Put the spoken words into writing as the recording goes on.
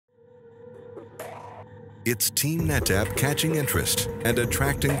It's Team NetApp catching interest and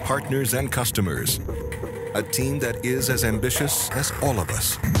attracting partners and customers. A team that is as ambitious as all of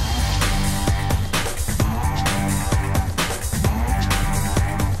us.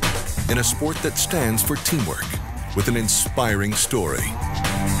 In a sport that stands for teamwork, with an inspiring story.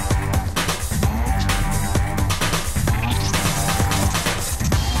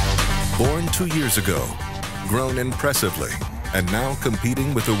 Born 2 years ago, grown impressively, and now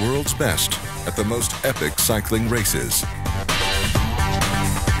competing with the world's best at the most epic cycling races.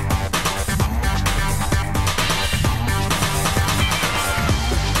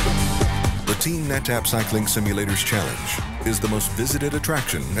 The Team NetApp Cycling Simulators Challenge is the most visited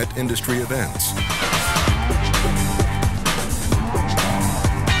attraction at industry events.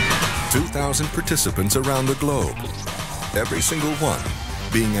 2,000 participants around the globe, every single one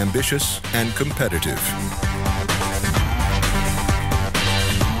being ambitious and competitive.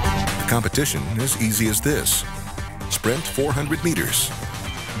 The competition is easy as this. Sprint 400 meters.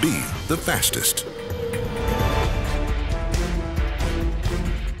 Be the fastest.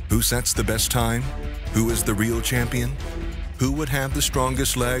 Who sets the best time? Who is the real champion? Who would have the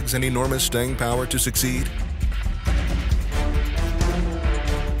strongest legs and enormous staying power to succeed?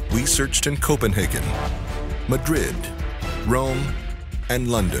 We searched in Copenhagen, Madrid, Rome, and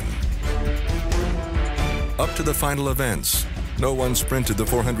London. Up to the final events, no one sprinted the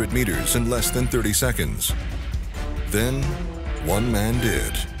 400 meters in less than 30 seconds. Then, one man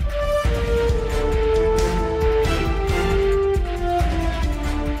did.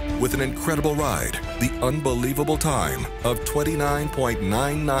 With an incredible ride, the unbelievable time of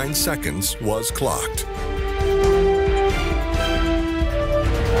 29.99 seconds was clocked.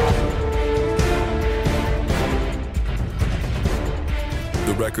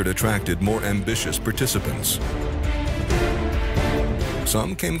 The record attracted more ambitious participants.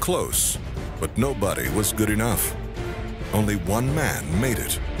 Some came close, but nobody was good enough. Only one man made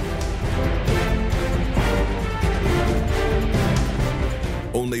it.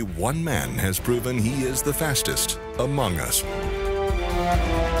 Only one man has proven he is the fastest among us.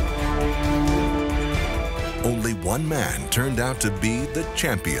 Only one man turned out to be the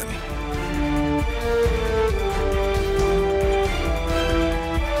champion.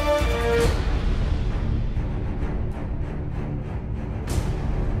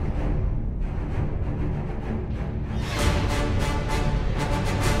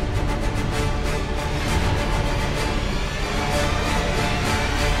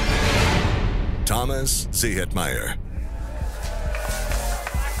 Thomas Zehetmeyer.